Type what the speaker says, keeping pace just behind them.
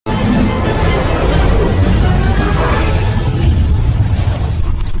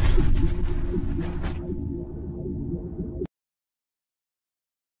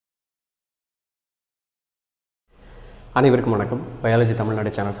அனைவருக்கும் வணக்கம். Biology Tamil Nadu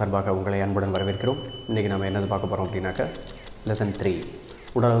channel சார்பாக உங்களை அன்புடன் வரவேற்கிறோம். இன்றைக்கி நம்ம என்னது பார்க்க போகிறோம் அப்படின்னாக்கா லெசன் 3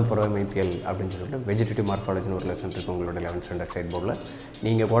 உடல் புறமைப்பியல் அப்படின்னு சொல்லிட்டு வெஜிடேட்டிவ் மார்ஃபாலஜின்னு ஒரு லெசன் இருக்குது உங்களோட 11th ஸ்டாண்டர்ட் சைட் போர்டில்.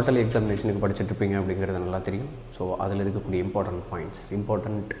 நீங்கள் குவார்ட்டர்லி எக்ஸாமினேஷனுக்கு படிச்சுட்ருப்பீங்க அப்படிங்கிறது நல்லா தெரியும். ஸோ அதில் இருக்கக்கூடிய இம்பார்ட்டன்ட் பாயிண்ட்ஸ்,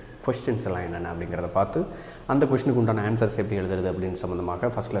 இம்பார்ட்டன்ட் கொஸ்டின்ஸ் எல்லாம் என்னென்ன அப்படிங்கிறத பார்த்து அந்த கொஸ்டினுக்கு உண்டான ஆன்சர்ஸ் எப்படி எழுதுறது அப்படின்னு சம்மந்தமாக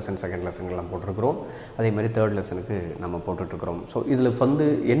ஃபஸ்ட் லெசன் செகண்ட் லெசன்லாம் போட்டிருக்கிறோம். அதே மாதிரி தேர்ட் லெசனுக்கு நம்ம போட்டுட்ருக்குறோம். ஸோ இதில் வந்து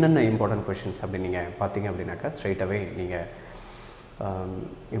என்னென்ன இம்பார்ட்டன்ட் கொஸ்டின்ஸ் அப்படின்னு நீங்கள் பார்த்தீங்க அப்படின்னாக்கா ஸ்ட்ரைட்டாகவே நீங்கள்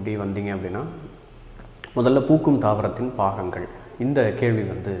இப்படி வந்தீங்க அப்படின்னா முதல்ல பூக்கும் தாவரத்தின் பாகங்கள், இந்த கேள்வி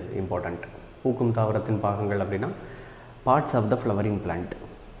வந்து இம்பார்ட்டண்ட். பூக்கும் தாவரத்தின் பாகங்கள் அப்படின்னா parts of the flowering plant.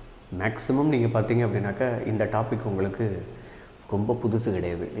 Maximum நீங்கள் பார்த்தீங்க அப்படின்னாக்கா இந்த டாபிக் உங்களுக்கு ரொம்ப புதுசு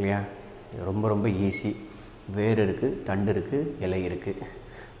கிடையாது இல்லையா? ரொம்ப ரொம்ப ஈஸி. வேர் இருக்குது, தண்டு இருக்குது, இலை இருக்குது.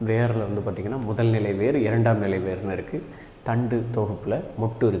 வேரில் வந்து பார்த்திங்கன்னா முதல் நிலை வேர், இரண்டாம் நிலை வேர்னு இருக்குது. தண்டு தொகுப்பில்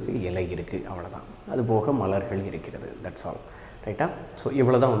மொட்டு இருக்குது, இலை இருக்குது, அவ்வளோதான். அது போக மலர்கள் இருக்கிறது. That's all. ரைட்டா? ஸோ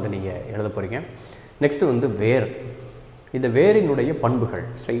இவ்வளோ தான் வந்து நீங்கள் எழுத போகிறீங்க. நெக்ஸ்ட்டு வந்து வேர். இந்த வேரினுடைய பண்புகள்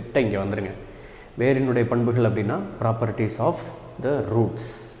ஸ்ட்ரைட்டாக இங்கே வந்துடுங்க. வேரினுடைய பண்புகள் அப்படின்னா ப்ராப்பர்ட்டிஸ் ஆஃப் த ரூட்ஸ்.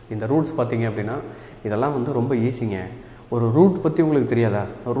 இந்த ரூட்ஸ் பார்த்திங்க அப்படின்னா இதெல்லாம் வந்து ரொம்ப ஈஸிங்க. ஒரு ரூட் பற்றி உங்களுக்கு தெரியாதா?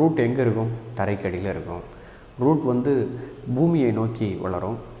 ரூட் எங்கே இருக்கும்? தரைக்கடியில் இருக்கும். ரூட் வந்து பூமியை நோக்கி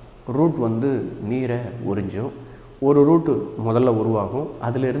வளரும். ரூட் வந்து நீரை உறிஞ்சும். ஒரு ரூட்டு முதல்ல உருவாகும்,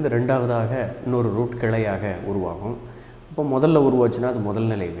 அதிலிருந்து ரெண்டாவதாக இன்னொரு ரூட் கிளையாக உருவாகும். இப்போ முதல்ல உருவாச்சுன்னா அது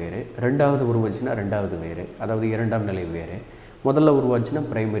முதல் நிலை வேறு, ரெண்டாவது உருவாச்சுன்னா ரெண்டாவது வேறு, அதாவது இரண்டாம் நிலை வேறு. முதல்ல உருவாச்சுன்னா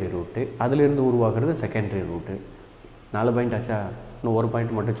ப்ரைமரி ரூட்டு, அதிலிருந்து உருவாகிறது செகண்டரி ரூட்டு. 4 பாயிண்ட் ஆச்சா? இன்னும் ஒரு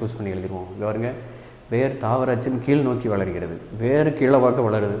பாயிண்ட் மட்டும் சூஸ் பண்ணி எழுதிடுவோம். இங்கே பாருங்க, வேர் தாவராட்சின் கீழ் நோக்கி வளர்கிறது. வேறு கீழே பார்க்க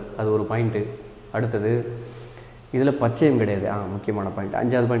வளருது, அது ஒரு பாயிண்ட்டு. அடுத்தது இதில் பச்சையும் கிடையாது, முக்கியமான பாயிண்ட்.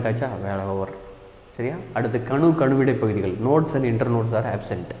 5வது பாயிண்ட் ஆச்சா? வேலை ஓவர். சரியா? அடுத்து கணுவிடை பகுதிகள், notes and internodes R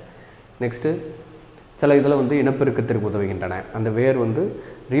absent. Next சில இதில் வந்து இனப்பெருக்கத்திற்கு உதவுகின்றன. அந்த வேர் வந்து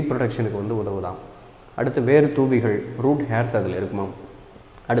ரீப்ரொடக்ஷனுக்கு வந்து உதவுதான். அடுத்து வேர் தூவிகள், ரூட் ஹேர்ஸ் அதில் இருக்குமா.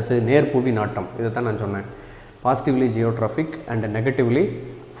 அடுத்து நேர்புவி நாட்டம், இதை தான் நான் சொன்னேன். பாசிட்டிவ்லி ஜியோட்ராஃபிக் அண்ட் நெகட்டிவ்லி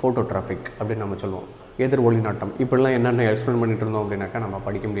ஃபோட்டோட்ராஃபிக் அப்படின்னு நம்ம சொல்லுவோம். எதிர் ஒளி நாட்டம். இப்படிலாம் என்னென்ன எக்ஸ்பிளைன் பண்ணிட்டு இருந்தோம் அப்படின்னாக்கா நம்ம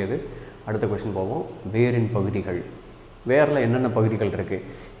படிக்க முடியாது. அடுத்த கொஸ்டின் போவோம். வேரின் பகுதிகள். வேரில் என்னென்ன பகுதிகள் இருக்குது?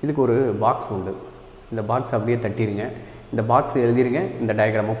 இதுக்கு ஒரு பாக்ஸ் உண்டு. இந்த பாக்ஸ் அப்படியே தட்டிடுங்க, இந்த பாக்ஸ் எழுதிருங்க, இந்த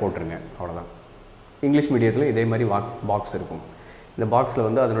டயக்ராமாக போட்டுருங்க, அவ்வளோதான். இங்கிலீஷ் மீடியத்தில் இதே மாதிரி பாக்ஸ் இருக்கும். இந்த பாக்ஸில்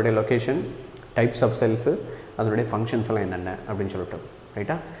வந்து அதனுடைய லொக்கேஷன், டைப்ஸ் ஆஃப் செல்ஸு, அதனுடைய ஃபங்க்ஷன்ஸ் எல்லாம் என்னென்ன அப்படின்னு சொல்லிட்டு.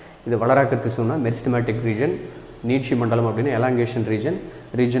 ரைட்டா? இது வளராக்க திசுன்னா மெரிஸ்டமேட்டிக் ரீஜன், நீட்சி மண்டலம் அப்படின்னா எலாங்கேஷன்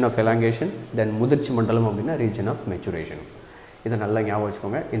ரீஜன் ஆஃப் எலாங்கேஷன், தென் முதிர்ச்சி மண்டலம் அப்படின்னா ரீஜன் ஆஃப் மெச்சுரேஷன். இதை நல்லா ஞாபகம்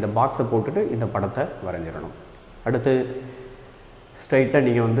வச்சுக்கோங்க. இந்த பாக்ஸை போட்டுட்டு இந்த படத்தை வரைஞ்சிடணும். அடுத்து ஸ்ட்ரைட்டாக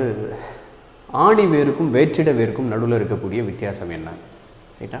நீங்கள் வந்து ஆணி வேருக்கும் வேற்றிட வேருக்கும் நடுவில் இருக்கக்கூடிய வித்தியாசம் என்ன?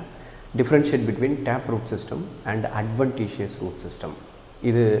 ரைட்டா? Differentiate between tape root system and அட்வன்டீஷியஸ் root system.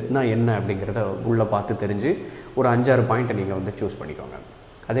 இதுனா என்ன அப்படிங்கிறத உள்ளே பார்த்து தெரிஞ்சு ஒரு 5-6 பாயிண்ட்டை நீங்கள் வந்து சூஸ் பண்ணிக்கோங்க.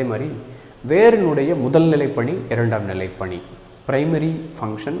 அதே மாதிரி வேரினுடைய முதல் நிலை பணி, இரண்டாம் நிலை பணி, primary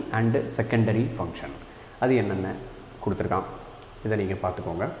function and secondary function, அது என்னென்ன கொடுத்துருக்கான், இதை நீங்கள்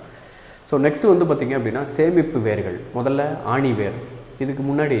பார்த்துக்கோங்க. ஸோ நெக்ஸ்ட்டு வந்து பார்த்திங்க அப்படின்னா சேமிப்பு வேர்கள். முதல்ல ஆணி வேர். இதுக்கு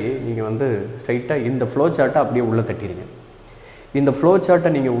முன்னாடி நீங்கள் வந்து ஸ்ட்ரைட்டாக இந்த ஃப்ளோ சார்ட்டை அப்படியே உள்ளே தட்டிடுங்க. இந்த ஃப்ளோ சார்ட்டை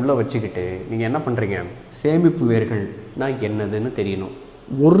நீங்கள் உள்ளே வச்சுக்கிட்டு நீங்கள் என்ன பண்ணுறீங்க, சேமிப்பு வேர்கள்னால் என்னதுன்னு தெரியணும்.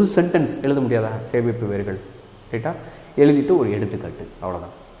 ஒரு சென்டென்ஸ் எழுத முடியாதா? சேமிப்பு வேர்கள். ரைட்டா? எழுதிட்டு ஒரு எடுத்துக்காட்டு,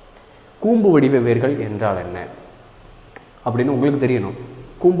 அவ்வளோதான். கூம்பு வடிவ வேர்கள் என்றால் என்ன அப்படின்னு உங்களுக்கு தெரியணும்.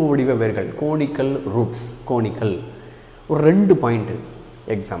 கூம்பு வடிவ வேர்கள், கோனிக்கல் ரூட்ஸ். கோனிக்கல் ஒரு 2 பாயிண்ட்டு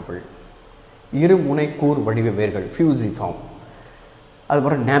எக்ஸாம்பிள். இருமுனை கூர் வடிவ வேர்கள், ஃபியூசிஃபார்ம்.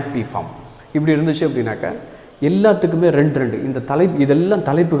 அதுக்கப்புறம் நாப்பி ஃபார்ம். இப்படி இருந்துச்சு அப்படின்னாக்கா எல்லாத்துக்குமே 2 இந்த இதெல்லாம்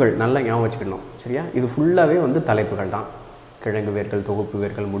தலைப்புகள் நல்லா ஞாபகம் வச்சுக்கணும். சரியா? இது ஃபுல்லாகவே வந்து தலைப்புகள் தான். கிழங்கு வேர்கள், தொகுப்பு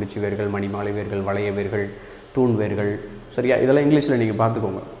வேர்கள், முடிச்சு வேர்கள், மணிமாலை வேர்கள், வளைய வேர்கள், தூண் வேர்கள். சரியா? இதெல்லாம் இங்கிலீஷில் நீங்கள்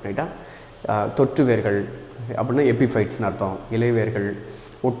பார்த்துக்கோங்க. ரைட்டா? தொற்று வேர்கள் அப்படின்னா எபிஃபைட்ஸ்னு அர்த்தம். இலை வேர்கள்,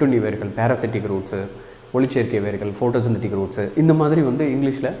 ஒட்டுண்ணி வேர்கள், பேராசிட்டிக் ரூட்ஸு, ஒளிச்சேர்க்கை வேர்கள், ஃபோட்டோசிந்தட்டிக் ரூட்ஸு. இந்த மாதிரி வந்து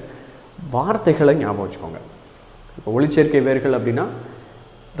இங்கிலீஷில் வார்த்தைகளை ஞாபகம் வச்சுக்கோங்க. இப்போ ஒளிச்சேர்க்கை வேர்கள் அப்படின்னா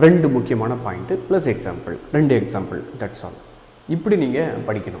 2 முக்கியமான point plus example, 2 example, that's all. இப்படி நீங்கள்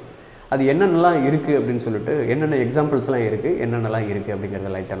படிக்கணும். அது என்னென்னலாம் இருக்குது அப்படின்னு சொல்லிட்டு, என்னென்ன எக்ஸாம்பிள்ஸ்லாம் இருக்குது, என்னென்னலாம் இருக்குது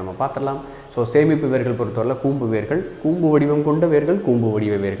அப்படிங்கிறத லைட்டாக நம்ம பார்த்துடலாம். ஸோ சேமிப்பு வேர்கள் பொறுத்தவரை கூம்பு வேர்கள், கூம்பு வடிவம் கொண்ட வேர்கள், கூம்பு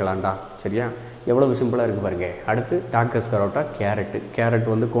வடிவ வேர்களாண்டா. சரியா? எவ்வளோ சிம்பிளாக இருக்குது பாருங்க. அடுத்து டாக்கஸ் கரோட்டா, கேரட்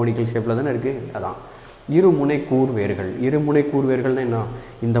வந்து கோனிக்கல் ஷேப்பில் தானே இருக்குது, அதான். இருமுனை கூர் வேர்கள். இருமுனை கூர் வேர்கள்னால் என்ன?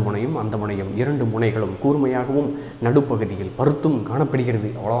 இந்த முனையும் அந்த முனையும் 2 முனைகளும் கூர்மையாகவும் நடுப்பகுதியில் பருத்தும்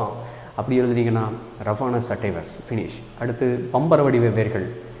காணப்படுகிறது, அவ்வளோதான். அப்படி எழுதுனீங்கன்னா ரஃபானஸ் அட்டைவஸ் ஃபினிஷ். அடுத்து பம்பர வடிவ வேர்கள்,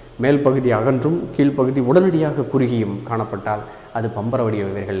 மேல் பகுதி அகன்றும் கீழ்ப்பகுதி உடனடியாக குறுகியும் காணப்பட்டால் அது பம்பர வடிவ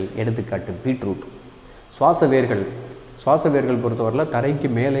வேர்கள். எடுத்துக்காட்டு பீட்ரூட். சுவாச வேர்கள் பொறுத்தவரையில் தரைக்கு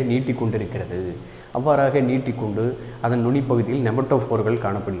மேலே நீட்டி கொண்டிருக்கிறது. அவ்வாறாக நீட்டிக்கொண்டு அதன் நுனிப்பகுதியில் நெமட்டோஃபோர்கள்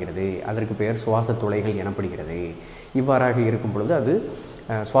காணப்படுகிறது. அதற்கு பெயர் சுவாச துளைகள் எனப்படுகிறது. இவ்வாறாக இருக்கும் பொழுது அது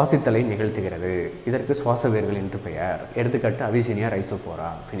சுவாசித்தலை நிகழ்த்துகிறது. இதற்கு சுவாச வேர்கள் என்று பெயர். எடுத்துக்காட்டு அவிசினியா ரைசோபோரா.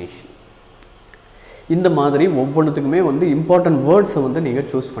 ஃபினிஷ். இந்த மாதிரி ஒவ்வொன்றுத்துக்குமே இம்பார்ட்டன்ட் வேர்ட்ஸை நீங்கள்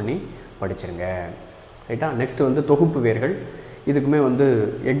சூஸ் பண்ணி படிச்சிருங்க. ரைட்டா? நெக்ஸ்ட்டு தொகுப்பு வேர்கள். இதுக்குமே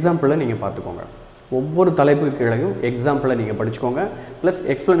எக்ஸாம்பிளை நீங்கள் பார்த்துக்கோங்க. ஒவ்வொரு தலைப்புக்கு கீழையும் எக்ஸாம்பிளை நீங்கள் படிச்சுக்கோங்க. ப்ளஸ்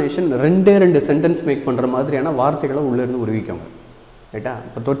எக்ஸ்ப்ளனேஷன் 2 சென்டென்ஸ் மேக் பண்ணுற மாதிரியான வார்த்தைகளை உள்ளேருந்து உருவிக்கோங்க. ரைட்டா?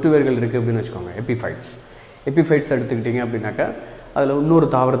 இப்போ தொற்று வேர்கள் இருக்குது அப்படின்னு வச்சுக்கோங்க. எபிஃபைட்ஸ் எடுத்துக்கிட்டிங்க அப்படின்னாக்கா அதில் இன்னொரு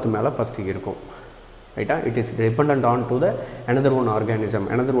தாவரத்து மேலே ஃபஸ்ட்டு இருக்கும். ரைட்டா? It is depend on to the another one organism,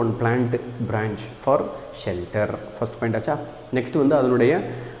 another one plant branch for shelter. First point ஆச்சா? நெக்ஸ்ட் அதனுடைய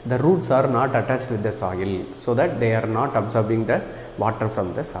the roots are not attached with the soil so that they are not absorbing the water from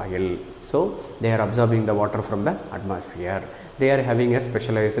the soil. So they are absorbing the water from the atmosphere. They are having a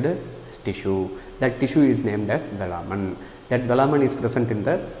specialized tissue. That tissue is named as velamen. That velamen is present in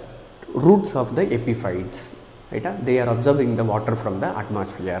the roots of the epiphytes. Right? They are absorbing the water from the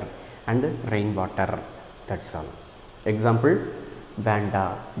atmosphere and rainwater. That's all. Example Vanda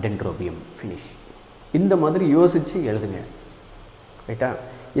dendrobium. Finish. இந்த மாதிரி யோசிச்சு எழுதுங்க. ரைட்டா?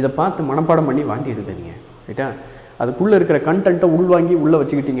 இதை பார்த்து மனப்பாடம் பண்ணி வாங்கி எழுதுங்க. ரைட்டா? அதுக்குள்ளே இருக்கிற கண்டென்ட்டை உள்வாங்கி உள்ளே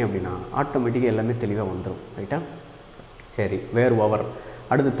வச்சுக்கிட்டீங்க அப்படின்னா ஆட்டோமேட்டிக்காக எல்லாமே தெளிவாக வந்துடும். ரைட்டா? சரி, வேர் ஓவர்.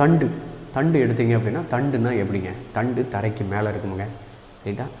 அடுத்து தண்டு எடுத்தீங்க அப்படின்னா தண்டுனா எப்படிங்க? தண்டு தரைக்கு மேலே இருக்குமுங்க.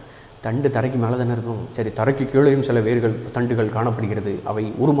 ரைட்டா? தண்டு தரைக்கு மேலே தானே இருக்கும். சரி, தரைக்கு கீழேயும் சில வேர்கள் தண்டுகள் காணப்படுகிறது. அவை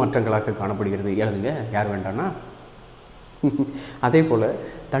உருமாற்றங்களாக காணப்படுகிறது. எழுதுங்க. யார் வேண்டாம்னா அதே போல்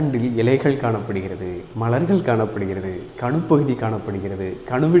தண்டில் இலைகள் காணப்படுகிறது, மலர்கள் காணப்படுகிறது, கணுப்பகுதி காணப்படுகிறது,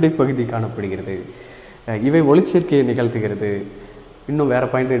 கணுவிடை பகுதி காணப்படுகிறது. இவை ஒளிச்சேர்க்கையை நிகழ்த்துகிறது. இன்னும் வேறு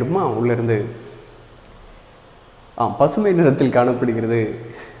பாயிண்ட் எடுப்போமா? உள்ளேருந்து பசுமை நிறத்தில் காணப்படுகிறது.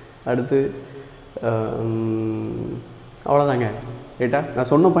 அடுத்து அவ்வளோதாங்க. ரைட்டா? நான்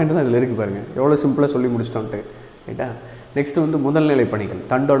சொன்ன பாயிண்ட் தான் இதில் இருக்குது பாருங்கள். எவ்வளோ சிம்பிளாக சொல்லி முடிச்சிட்டோன்ட்டு. ரைட்டா? நெக்ஸ்ட்டு முதல்நிலை பணிகள்.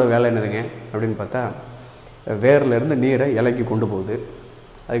 தண்டோட வேலை என்னதுங்க அப்படின்னு பார்த்தா வேர்லேருந்து நீரை இலைக்கு கொண்டு போகுது.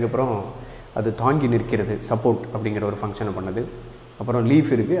 அதுக்கப்புறம் அது தாங்கி நிற்கிறது, சப்போர்ட் அப்படிங்கிற ஒரு ஃபங்க்ஷனை பண்ணுது. அப்புறம்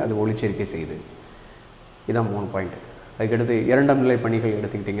லீஃப் இருக்குது, அது ஒளிச்சேர்க்கை செய்யுது. இதான் 3 பாயிண்ட். அதுக்கடுத்து 2ஆம் நிலை பணிகள்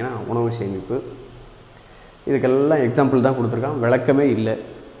எடுத்துக்கிட்டிங்கன்னா உணவு சேமிப்பு. இதுக்கெல்லாம் எக்ஸாம்பிள் தான் கொடுத்துருக்கான், விளக்கமே இல்லை.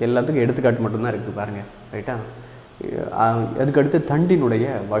 எல்லாத்துக்கும் எடுத்துக்காட்டு மட்டும்தான் இருக்குது பாருங்கள். ரைட்டா? அதுக்கடுத்து தண்டினுடைய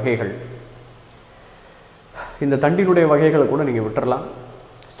வகைகள். இந்த தண்டினுடைய வகைகளை கூட நீங்கள் விட்டுறலாம்.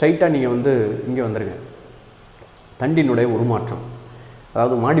 ஸ்ட்ரைட்டாக நீங்கள் இங்கே வந்துடுங்க. தண்டினுடைய உருமாற்றம்,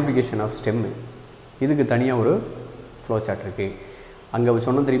 அதாவது மாடிஃபிகேஷன் ஆஃப் ஸ்டெம்மு. இதுக்கு தனியாக ஒரு ஃப்ளோ சார்ட் இருக்குது. அங்கே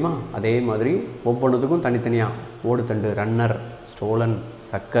சொன்ன தெரியுமா? அதே மாதிரி ஒவ்வொன்றுத்துக்கும் தனித்தனியாக ஓடு தண்டு, ரன்னர், ஸ்டோலன்,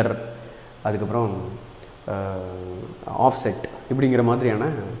 சக்கர், அதுக்கப்புறம் ஆஃப்செட் இப்படிங்கிற மாதிரியான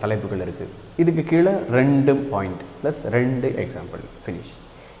தலைப்புகள் இருக்குது. இதுக்கு கீழே 2 பாயிண்ட் ப்ளஸ் 2 எக்ஸாம்பிள். ஃபினிஷ்.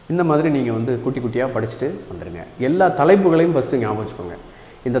 இந்த மாதிரி நீங்கள் குட்டி குட்டியாக படிச்சுட்டு வந்துடுங்க. எல்லா தலைப்புகளையும் ஃபஸ்ட்டு ஞாபகம் வச்சுக்கோங்க.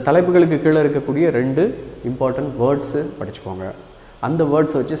 இந்த தலைப்புகளுக்கு கீழே இருக்கக்கூடிய 2 இம்பார்ட்டன்ட் வேர்ட்ஸு படிச்சுக்கோங்க. அந்த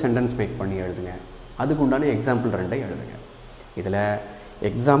வேர்ட்ஸை வச்சு சென்டென்ஸ் மேக் பண்ணி எழுதுங்க. அதுக்கு உண்டான எக்ஸாம்பிள் 2 எழுதுங்க. இதில்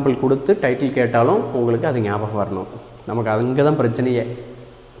எக்ஸாம்பிள் கொடுத்து டைட்டில் கேட்டாலும் உங்களுக்கு அது ஞாபகம் வரணும். நமக்கு அங்கே தான் பிரச்சனையே.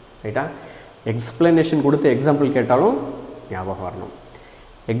 ரைட்டா? எக்ஸ்ப்ளனேஷன் கொடுத்து எக்ஸாம்பிள் கேட்டாலும் ஞாபகம் வரணும்.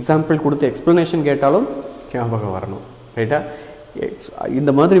 எக்ஸாம்பிள் கொடுத்து எக்ஸ்ப்ளனேஷன் கேட்டாலும் ஞாபகம் வரணும். ரைட்டா?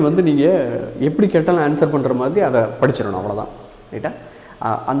 இந்த மாதிரி நீங்கள் எப்படி கேட்டாலும் ஆன்சர் பண்ணுற மாதிரி அதை படிச்சிடணும். அவ்வளோதான். ரைட்டா?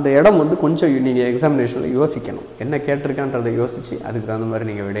 அந்த இடம் கொஞ்சம் நீங்கள் எக்ஸாமினேஷனில் யோசிக்கணும். என்ன கேட்டிருக்கான்றதை யோசித்து அதுக்கு தகுந்த மாதிரி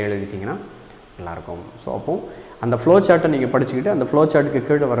நீங்கள் விடை எழுதிட்டிங்கன்னா நல்லாயிருக்கும். ஸோ அப்போது அந்த ஃப்ளோ சார்ட்டை நீங்கள் படிச்சுக்கிட்டு அந்த ஃப்ளோ சார்ட்டுக்கு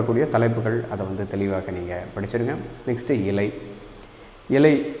கீழே வரக்கூடிய தலைப்புகள் அதை தெளிவாக நீங்கள் படிச்சிருங்க. நெக்ஸ்ட்டு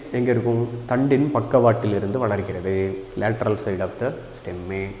இலை எங்கே இருக்கும்? தண்டின் பக்கவாட்டிலிருந்து வளர்கிறது, லேட்ரல் சைடு ஆஃப் த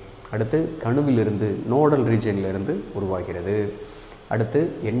ஸ்டெம்மே. அடுத்து கணுவிலிருந்து, நோடல் ரீஜனிலிருந்து உருவாகிறது. அடுத்து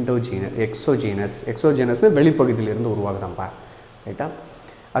எக்ஸோஜீனஸ் வெளிப்பகுதியிலிருந்து உருவாகுதான்ப்பா. ரைட்டா?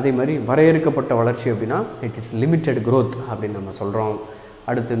 அதே மாதிரி வரையறுக்கப்பட்ட வளர்ச்சி அப்படின்னா இட் இஸ் லிமிட்டட் க்ரோத் அப்படின்னு நம்ம சொல்கிறோம்.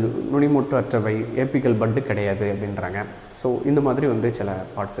 அடுத்து நுனிமொட்டு அற்றவை, ஏப்பிக்கல் பட்டு கிடையாது அப்படின்றாங்க. ஸோ இந்த மாதிரி சில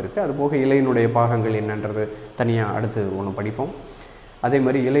பார்ட்ஸ் இருக்குது. அதுபோக இலையினுடைய பாகங்கள் என்னன்றது தனியாக அடுத்து ஒன்று படிப்போம். அதே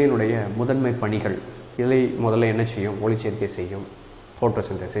மாதிரி இலையினுடைய முதன்மை பணிகள். இலை முதல்ல என்ன செய்யும்? ஒளிச்சேர்க்கை செய்யும்,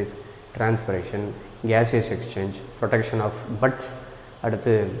 photosynthesis, transpiration, gaseous exchange, protection of puts,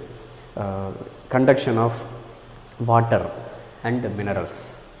 அடுத்து conduction of water and minerals.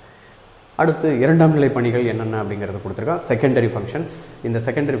 அடுத்து 2ஆம் நிலை பணிகள் என்னென்ன அப்படிங்கிறத கொடுத்துருக்கா. Secondary functions. இந்த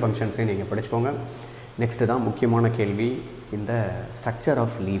செகண்டரி ஃபங்க்ஷன்ஸையும் நீங்கள் படிச்சுக்கோங்க. நெக்ஸ்ட்டு தான் முக்கியமான கேள்வி, இந்த ஸ்ட்ரக்சர்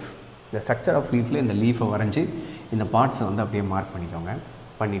ஆஃப் லீஃப். இந்த ஸ்ட்ரக்சர் ஆஃப் லீஃபில் இந்த லீஃபை வரைஞ்சி இந்த பார்ட்ஸை வந்து அப்படியே மார்க் பண்ணிக்கோங்க.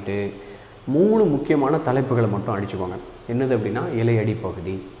 பண்ணிவிட்டு 3 முக்கியமான தலைப்புகளை மட்டும் அடிச்சுக்கோங்க. என்னது அப்படின்னா இலை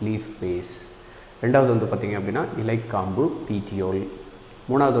அடிப்பகுதி, லீஃப் பேஸ். ரெண்டாவது வந்து பார்த்திங்க அப்படின்னா இலைக்காம்பு, பீட்டியோல்.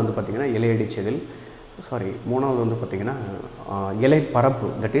 மூணாவது வந்து பார்த்திங்கன்னா இலையடிச்சதில் மூணாவது வந்து பார்த்திங்கன்னா இலை பரப்பு,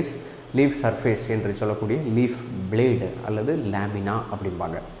 தட் இஸ் லீஃப் சர்ஃபேஸ் என்று சொல்லக்கூடிய லீஃப் பிளேடு அல்லது லேமினா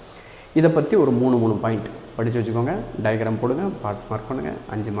அப்படிம்பாங்க. இதை பற்றி ஒரு 3 பாயிண்ட் படித்து வச்சுக்கோங்க. டயக்ராம் போடுங்க, பார்ட்ஸ் மார்க் பண்ணுங்கள்,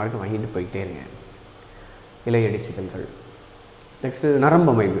 5 மார்க் வாங்கிட்டு போய்கிட்டே இருங்க. இலையடிச்சிதழ்கள். நெக்ஸ்ட்டு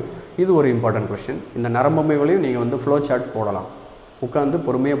நரம்பமைவு. இது ஒரு இம்பார்ட்டன்ட் கொஸ்டின். இந்த நரம்பமைவுலையும் நீங்கள் வந்து ஃப்ளோ சார்ட் போடலாம். உட்காந்து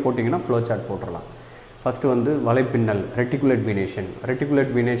பொறுமையாக போட்டிங்கன்னா ஃப்ளோ சார்ட் போட்டுடலாம். ஃபஸ்ட்டு வந்து வலைப்பின்னல், ரெட்டிகுலேட் வீனேஷன்.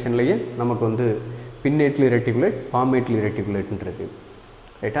 ரெட்டிகுலேட் வீனேஷன்லேயே நமக்கு வந்து பின்னேட்லி ரெட்டிகுலேட், பாமேட்லி ரெட்டிகுலேட்னு இருக்குது.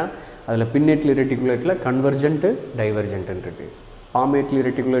 ரைட்டா? அதில் பின்னேட்லி ரெட்டிகுலேட்டில் கன்வர்ஜென்ட்டு, டைவர்ஜென்ட்டுன்னு இருக்குது. பாமேட்லி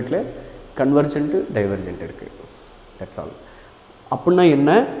ரெட்டிகுலேட்டில் கன்வர்ஜென்ட்டு, டைவர்ஜென்ட் இருக்குது. That's all. அப்படின்னா என்ன,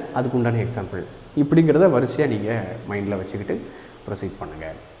 அதுக்கு உண்டான எக்ஸாம்பிள் இப்படிங்கிறத வரிசையாக நீங்கள் மைண்டில் வச்சுக்கிட்டு ப்ரொசீட்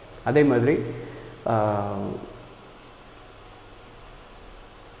பண்ணுங்கள். அதே மாதிரி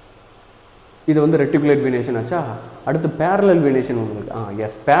இது வந்து ரெட்டிகுலேட் வீனேஷன் ஆச்சா. அடுத்து பேரலல் வீனேஷன் ஒன்று இருக்குது.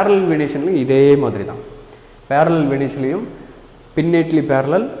 எஸ், பேரலல் வீனேஷன்லையும் இதே மாதிரி தான். பேரலல் வீனேஷன்லேயும் பின்னேட்லி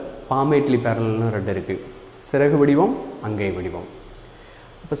பேரலல், பாமேட்லி பேரலல்னு 2 இருக்குது. சிறகு வடிவம், அங்கை வடிவம்.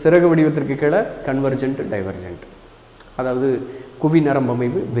 இப்போ சிறகு வடிவத்திற்கு கீழே கன்வர்ஜென்ட், டைவர்ஜென்ட். அதாவது குவி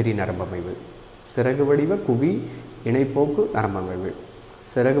நரம்பமைவு, விரி நரம்பமைவு. சிறகு வடிவ குவி இணைப்போக்கு நரம்பமைவு,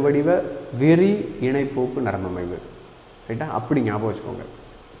 சிறகு வடிவ விரி இணைப்போக்கு நரம்பமைவு. ரைட்டா? அப்படி ஞாபகம் வச்சுக்கோங்க.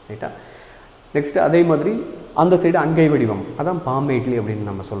 ரைட்டா? நெக்ஸ்ட்டு அதே மாதிரி அந்த சைடு அங்கை வடிவம், அதான் பாமேட்லி அப்படின்னு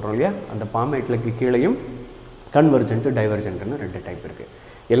நம்ம சொல்கிறோம் இல்லையா. அந்த பாமேட்லிக்கு கீழேயும் கன்வர்ஜென்ட்டு, டைவர்ஜென்ட்னு 2 டைப் இருக்குது.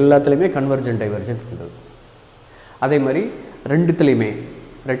 எல்லாத்துலேயுமே கன்வர்ஜென்ட், டைவர்ஜென்ட் இருக்குது. அதே மாதிரி 2த்துலேயுமே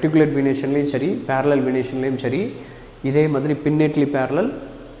ரெட்டிகுலேட் வீனேஷன்லேயும் சரி, பேரலல் வீனேஷன்லேயும் சரி, இதே மாதிரி பின்னேட்லி பேரலல்,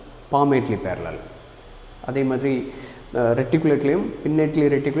 பாமேட்லி பேரலல். அதே மாதிரி ரெட்டிகுலேட்லேயும் பின்னேட்லி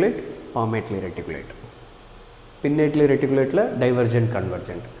reticulate, பாமேட்லி reticulate. பின்னேட்லி ரெட்டிகுலேட்டில் divergent,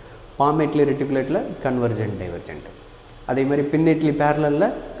 convergent. பாமேட்லி ரெட்டிகுலேட்டில் convergent, divergent. அதே மாதிரி பின்னேட்லி பேரலலில்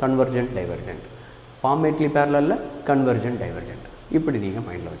கன்வர்ஜென்ட், டைவர்ஜென்ட். பாமேட்லி பேரலலில் convergent, divergent. இப்படி நீங்கள்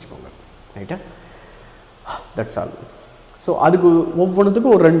மைண்டில் வச்சுக்கோங்க. ரைட்டா? That's all. ஸோ அதுக்கு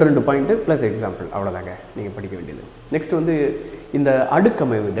ஒவ்வொன்றுத்துக்கும் ஒரு 2 பாயிண்ட்டு ப்ளஸ் எக்ஸாம்பிள், அவ்வளோதாங்க நீங்கள் படிக்க வேண்டியது. நெக்ஸ்ட் வந்து இந்த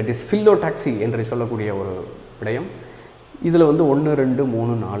அடுக்கமைவு, தட் இஸ் ஃபில்லோடாக்சி என்று சொல்லக்கூடிய ஒரு விடயம். இதில் வந்து 1, 2,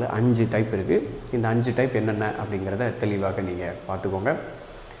 3, 4, 5 டைப் இருக்குது. இந்த 5 டைப் என்னென்ன அப்படிங்கிறத தெளிவாக நீங்கள் பார்த்துக்கோங்க.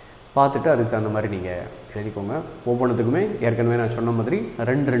 பார்த்துட்டு அதுக்கு தகுந்த மாதிரி நீங்கள் எழுதிக்கோங்க. ஒவ்வொன்றுத்துக்குமே ஏற்கனவே நான் சொன்ன மாதிரி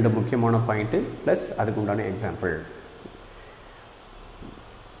 2 முக்கியமான பாயிண்ட்டு ப்ளஸ் அதுக்கு உண்டான எக்ஸாம்பிள்.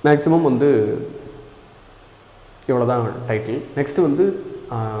 மேக்ஸிமம் வந்து இவ்வளோ தான் டைட்டில். நெக்ஸ்ட்டு வந்து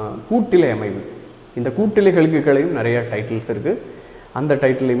கூட்டிலை அமைவு. இந்த கூட்டிலைகளுக்கு கீழேயும் நிறைய டைட்டில்ஸ் இருக்குது. அந்த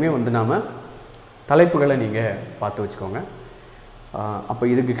டைட்டிலையுமே வந்து நாம் தலைப்புகளை நீங்கள் பார்த்து வச்சுக்கோங்க. அப்போ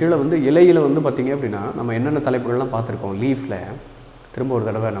இதுக்கு கீழே வந்து இலையில் வந்து பார்த்திங்க அப்படின்னா நம்ம என்னென்ன தலைப்புகள்லாம் பார்த்துருக்கோம் லீஃபில், திரும்ப ஒரு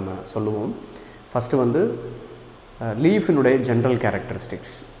தடவை நம்ம சொல்லுவோம். ஃபஸ்ட்டு வந்து லீஃபினுடைய ஜென்ரல்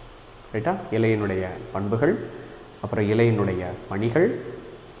கேரக்டரிஸ்டிக்ஸ். ரைட்டா? இலையினுடைய பண்புகள், அப்புறம் இலையினுடைய பணிகள்,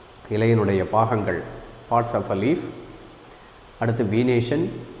 இலையினுடைய பாகங்கள், பார்ட்ஸ் ஆஃப் அ லீஃப். அடுத்து வீனேஷன்.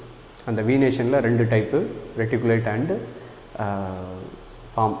 அந்த வீனேஷனில் 2 டைப்பு, ரெட்டிகுலேட் அண்டு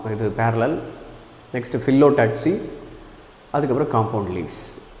இது பேரலல். நெக்ஸ்ட்டு ஃபில்லோடாக்சி, அதுக்கப்புறம் காம்பவுண்ட் லீவ்ஸ்.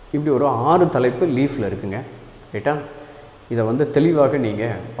 இப்படி ஒரு 6 தலைப்பு லீஃபில் இருக்குங்க. ரைட்டா? இதை வந்து தெளிவாக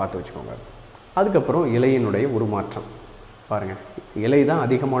நீங்கள் பார்த்து வச்சுக்கோங்க. அதுக்கப்புறம் இலையினுடைய உருமாற்றம். பாருங்கள், இலை தான்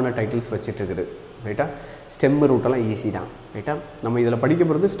அதிகமான டைட்டில்ஸ் வச்சிட்ருக்குது. ரைட்டா? ஸ்டெம்மு ரூட்டெல்லாம் ஈஸி தான். ரைட்டா? நம்ம இதில் படிக்க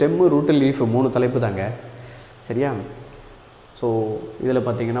போகிறது ஸ்டெம்மு, ரூட்டு, லீஃப் 3 தலைப்பு தாங்க. சரியா? ஸோ இதில்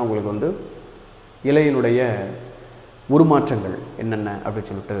பார்த்திங்கன்னா உங்களுக்கு வந்து இலையினுடைய உருமாற்றங்கள் என்னென்ன அப்படின்னு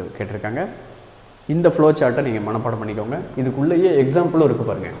சொல்லிட்டு கேட்டிருக்காங்க. இந்த ஃப்ளோ சார்ட்டை நீங்கள் மனப்பாடம் பண்ணிக்கோங்க. இதுக்குள்ளேயே எக்ஸாம்பிளும் இருக்குது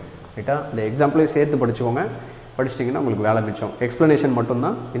பாருங்கள். ரைட்டா? இந்த எக்ஸாம்பிளையும் சேர்த்து படிச்சுக்கோங்க. படிச்சிட்டிங்கன்னா உங்களுக்கு வேலை மிச்சம். எக்ஸ்ப்ளனேஷன்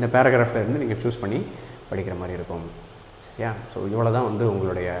மட்டும்தான் இந்த பேராகிராஃபில் இருந்து நீங்கள் சூஸ் பண்ணி படிக்கிற மாதிரி இருக்கும். சரியா? ஸோ இவ்வளோ தான் வந்து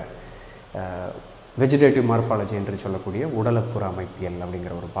உங்களுடைய வெஜிடேட்டிவ் மார்ஃபாலஜி என்று சொல்லக்கூடிய உடலப்புற அமைப்பியல்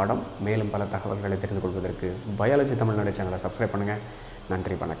அப்படிங்கிற ஒரு பாடம். மேலும் பல தகவல்களை தெரிந்து கொள்வதற்கு பயாலஜி தமிழ்நாடு சேனலை சப்ஸ்கிரைப் பண்ணுங்கள்.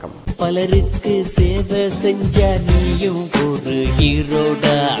 நன்றி, வணக்கம். பலருக்கு சேவை செஞ்ச நீயும் ஒரு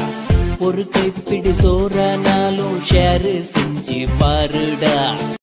ஹீரோடா. ஒரு கைப்பிடி சோறானாலும் ஷேர் செஞ்சு பாருடா.